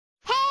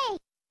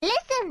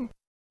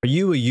Are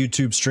you a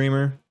YouTube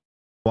streamer?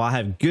 Well, I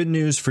have good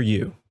news for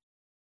you.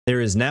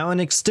 There is now an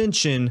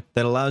extension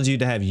that allows you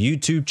to have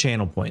YouTube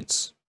channel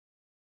points.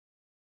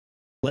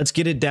 Let's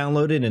get it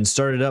downloaded and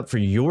started up for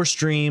your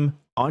stream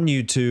on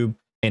YouTube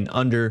in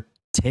under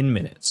 10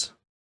 minutes.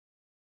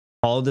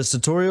 Follow this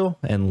tutorial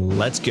and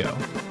let's go.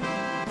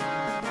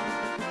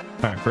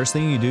 All right, first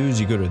thing you do is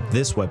you go to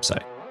this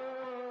website.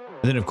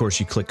 And then of course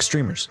you click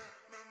streamers.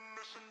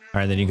 All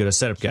right, then you go to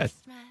setup guide.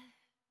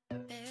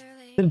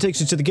 Then it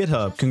takes you to the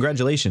GitHub.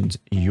 Congratulations,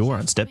 you're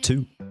on step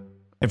 2.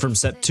 And from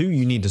step 2,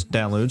 you need to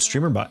download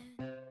StreamerBot.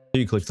 So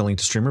you click the link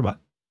to StreamerBot.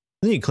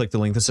 Then you click the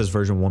link that says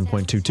version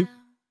 1.22.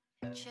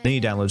 Then you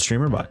download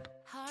StreamerBot.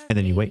 And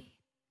then you wait.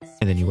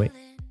 And then you wait.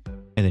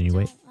 And then you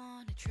wait.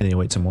 And then you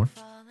wait some more.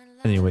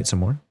 And then you wait some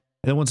more. And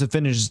then once it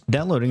finishes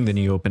downloading, then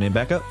you open it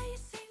back up.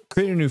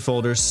 Create a new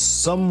folder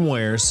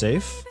somewhere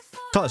safe.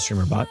 Call it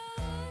StreamerBot.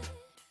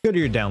 Go to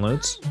your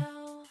downloads.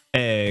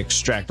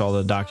 Extract all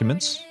the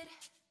documents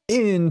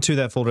into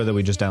that folder that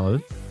we just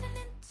downloaded.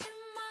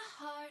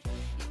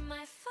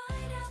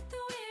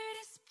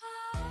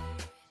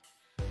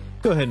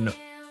 Go ahead and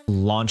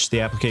launch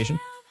the application.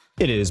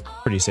 It is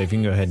pretty safe. You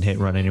can go ahead and hit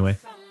run anyway.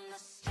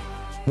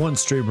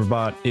 Once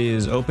StreamerBot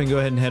is open, go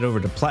ahead and head over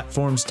to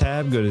Platforms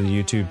tab, go to the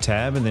YouTube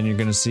tab, and then you're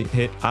going to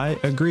hit I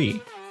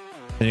agree.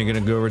 Then you're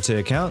going to go over to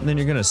account, and then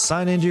you're going to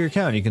sign into your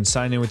account. You can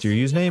sign in with your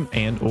username,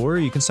 and or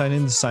you can sign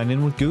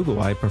in with Google.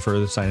 I prefer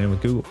to sign in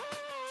with Google.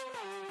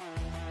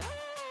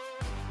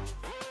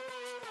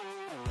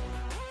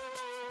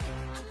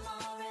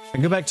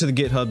 And go back to the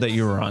GitHub that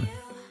you were on.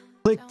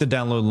 Click the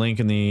download link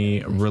in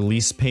the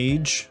release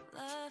page.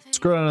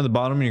 Scroll down to the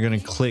bottom, you're going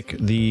to click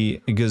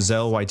the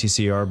Gazelle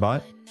YTCR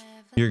bot.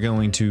 You're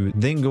going to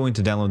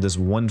download this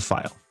one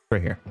file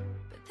right here.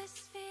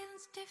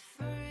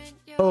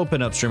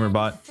 Open up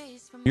StreamerBot.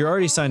 You're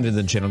already signed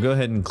into the channel. Go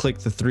ahead and click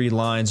the 3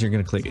 lines. You're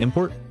going to click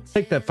import.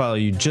 Take that file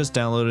you just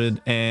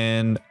downloaded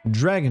and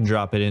drag and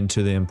drop it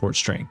into the import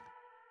string.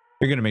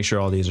 You're going to make sure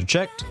all these are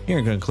checked.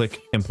 You're going to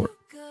click import.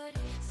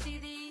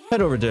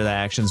 Head over to the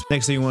actions.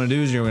 Next thing you want to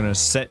do is you're going to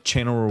set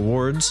channel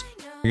rewards.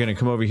 You're going to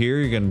come over here.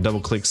 You're going to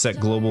double click set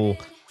global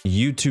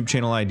YouTube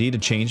channel ID to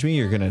change me.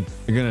 You're going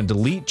to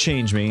delete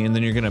change me, and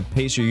then you're going to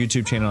paste your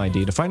YouTube channel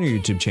ID. To find your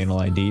YouTube channel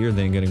ID, you're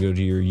then going to go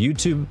to your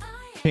YouTube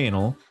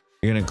channel.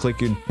 You're going to click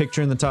your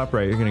picture in the top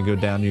right. You're going to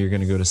go down. You're going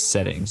to go to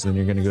settings. Then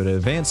you're going to go to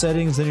advanced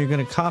settings. Then you're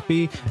going to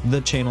copy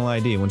the channel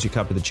ID. Once you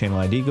copy the channel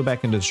ID, go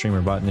back into the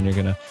StreamerBot, and then you're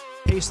going to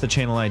paste the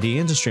channel ID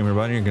into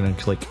StreamerBot, and you're going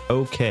to click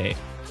OK.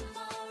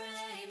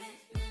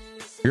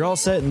 You're all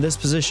set in this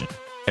position.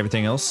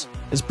 Everything else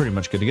is pretty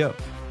much good to go.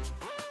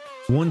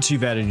 Once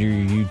you've added your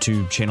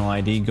YouTube channel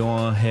ID,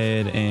 go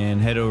ahead and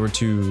head over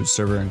to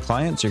server and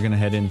clients. You're going to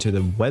head into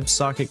the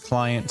WebSocket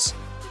clients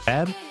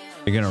tab.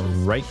 You're going to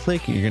right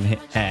click. You're going to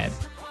hit add.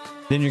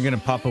 Then you're going to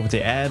pop up with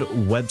the add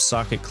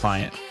WebSocket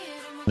client.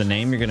 The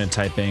name you're going to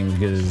type in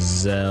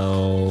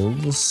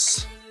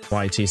Gazelles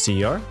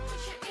YTCR.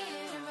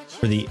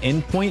 For the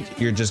endpoint,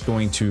 you're just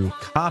going to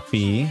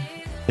copy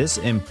this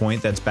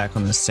endpoint that's back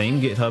on the same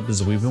GitHub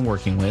as we've been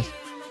working with,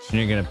 and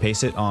you're going to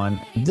paste it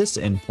on this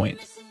endpoint.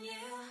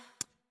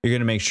 You're going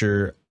to make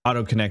sure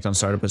auto connect on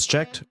startup is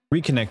checked,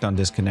 reconnect on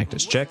disconnect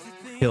is checked,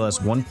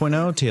 TLS 1.0,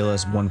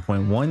 TLS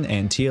 1.1,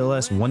 and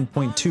TLS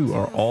 1.2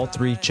 are all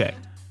 3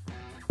 checked.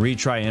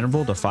 Retry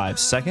interval to 5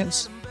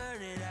 seconds.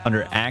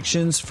 Under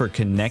actions for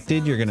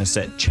connected, you're going to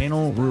set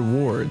channel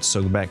rewards.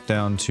 So go back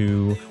down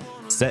to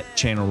set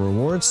channel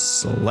rewards,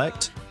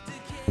 select,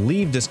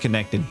 leave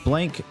disconnected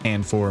blank,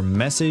 and for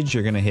message,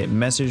 you're going to hit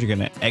message. You're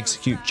going to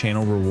execute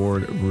channel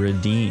reward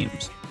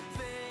redeemed.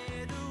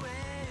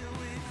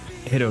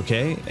 Hit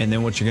OK, and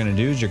then what you're going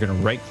to do is you're going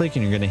to right click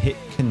and you're going to hit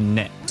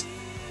connect.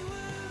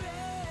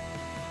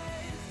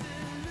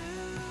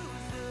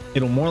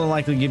 It'll more than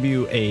likely give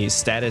you a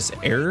status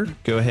error.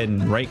 Go ahead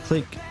and right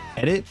click,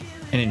 edit,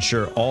 and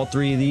ensure all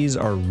 3 of these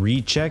are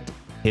rechecked.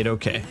 Hit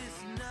OK.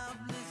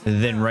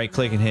 Then right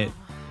click and hit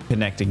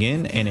connect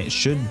again, and it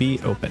should be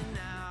open.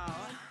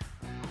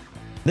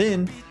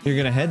 Then you're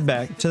going to head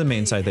back to the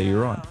main site that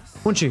you're on.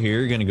 Once you're here,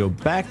 you're going to go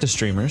back to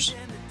streamers.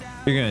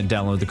 You're going to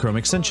download the Chrome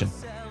extension.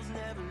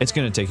 It's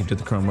going to take you to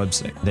the Chrome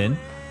website. Then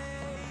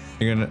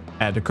you're going to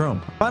add to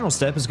Chrome. Final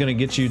step is going to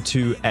get you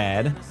to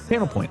add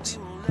channel points.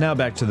 Now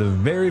back to the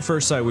very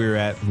first site we were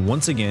at.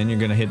 Once again, you're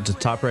going to hit the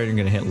top right. You're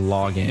going to hit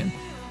login.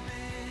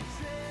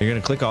 You're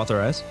going to click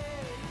authorize.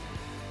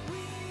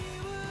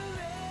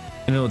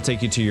 And it'll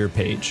take you to your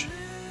page.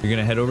 You're going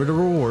to head over to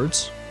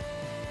rewards.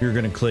 You're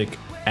going to click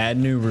add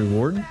new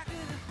reward.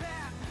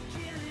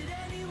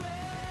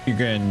 You're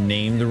going to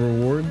name the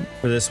reward.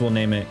 For this, we'll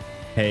name it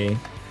Hey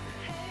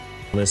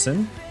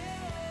Listen.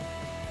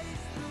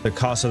 The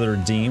cost of the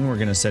redeem, we're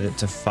going to set it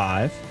to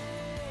 5.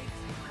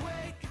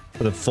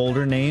 For the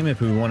folder name,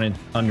 if we want it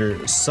under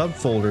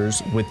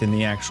subfolders within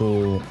the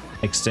actual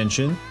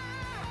extension,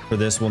 for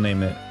this, we'll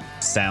name it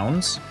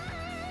Sounds.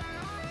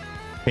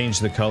 Change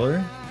the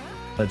color.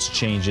 Let's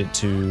change it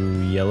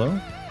to yellow.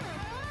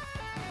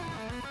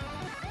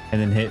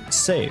 And then hit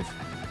save.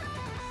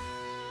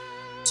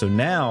 So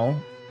now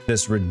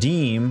This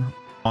redeem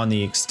on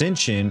the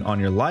extension on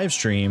your live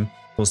stream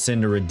will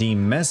send a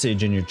redeem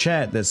message in your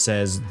chat that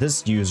says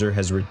this user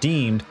has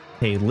redeemed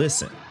Hey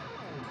Listen.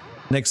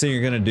 Next thing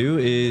you're going to do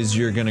is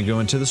you're going to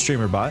go into the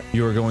streamer bot.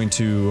 You're going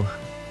to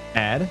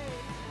add.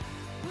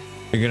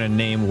 You're going to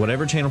name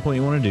whatever channel point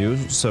you want to do.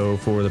 So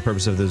for the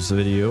purpose of this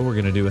video, we're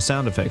going to do a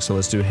sound effect. So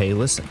let's do Hey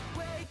Listen.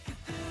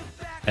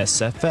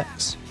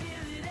 SFX.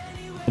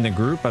 In the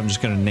group, I'm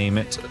just going to name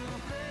it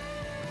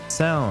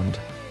Sound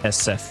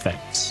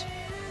SFX.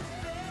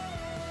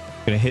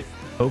 I'm going to hit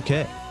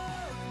OK.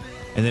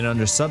 And then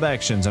under sub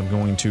actions, I'm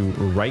going to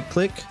right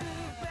click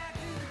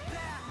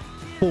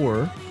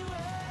for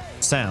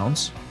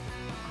sounds,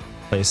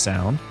 play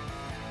sound.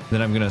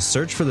 Then I'm going to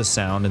search for the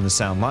sound in the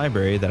sound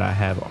library that I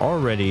have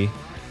already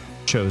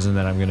chosen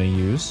that I'm going to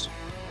use.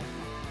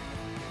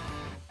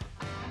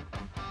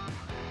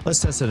 Let's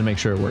test it to make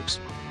sure it works.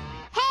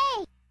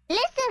 Hey,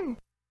 listen.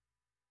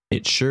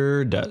 It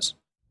sure does.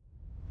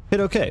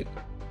 Hit OK.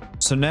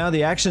 So now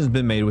the action has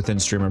been made within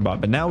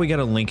StreamerBot, but now we got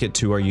to link it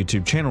to our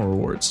YouTube channel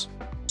rewards.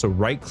 So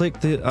right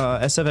click the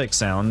SFX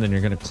sound, then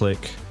you're going to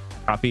click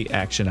copy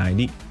action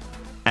ID.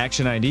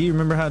 Action ID,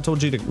 remember how I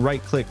told you to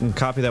right click and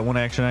copy that one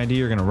action ID?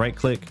 You're going to right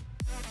click,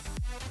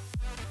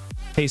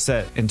 paste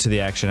that into the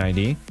action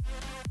ID,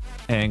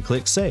 and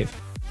click save.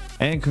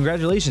 And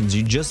congratulations,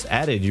 you just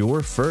added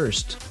your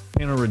first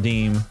channel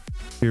redeem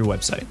to your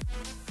website.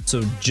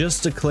 So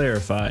just to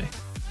clarify,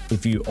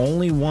 if you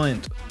only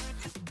want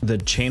the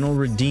channel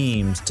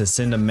redeems to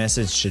send a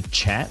message to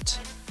chat,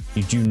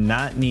 you do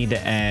not need to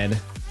add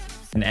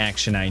an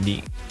action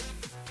ID.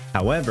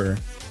 However,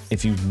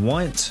 if you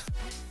want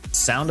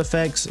sound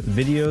effects,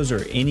 videos,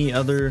 or any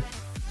other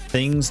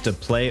things to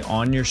play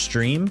on your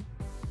stream,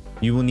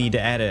 you will need to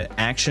add an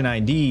action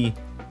ID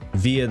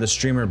via the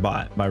streamer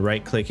bot by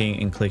right clicking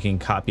and clicking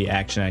copy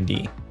action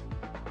ID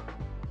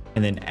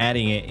and then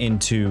adding it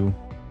into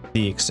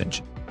the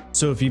extension.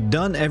 So if you've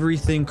done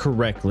everything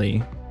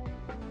correctly,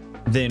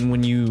 then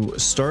when you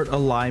start a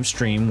live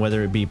stream,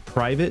 whether it be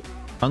private,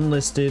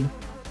 unlisted,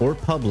 or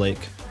public,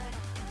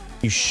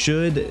 you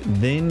should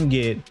then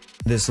get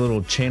this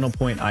little channel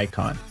point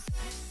icon.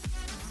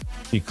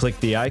 You click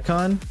the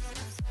icon,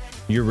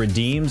 your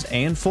redeems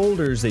and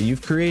folders that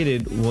you've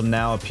created will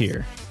now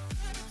appear.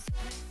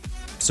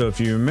 So if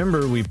you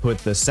remember, we put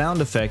the sound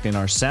effect in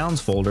our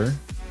sounds folder,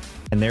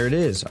 and there it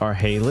is, our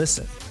Hey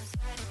Listen.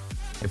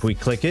 If we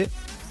click it,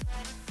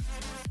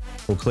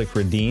 we'll click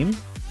redeem.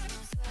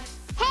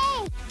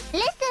 Hey,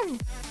 listen.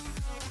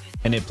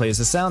 And it plays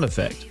the sound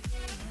effect.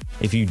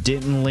 If you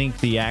didn't link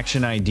the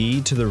action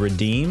ID to the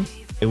redeem,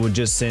 it would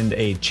just send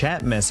a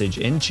chat message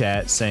in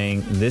chat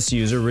saying this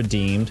user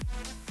redeemed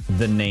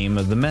the name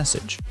of the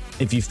message.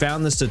 If you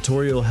found this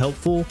tutorial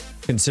helpful,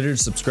 consider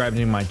subscribing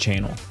to my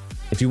channel.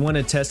 If you want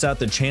to test out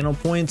the channel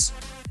points,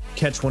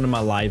 catch one of my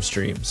live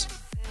streams.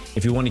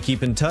 If you want to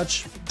keep in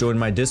touch, join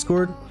my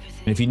Discord.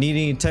 And if you need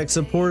any tech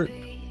support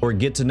or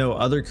get to know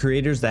other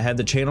creators that have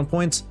the channel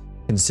points,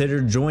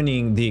 consider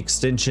joining the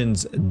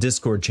Extensions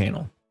Discord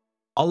channel,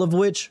 all of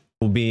which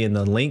will be in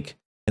the link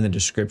in the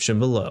description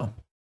below.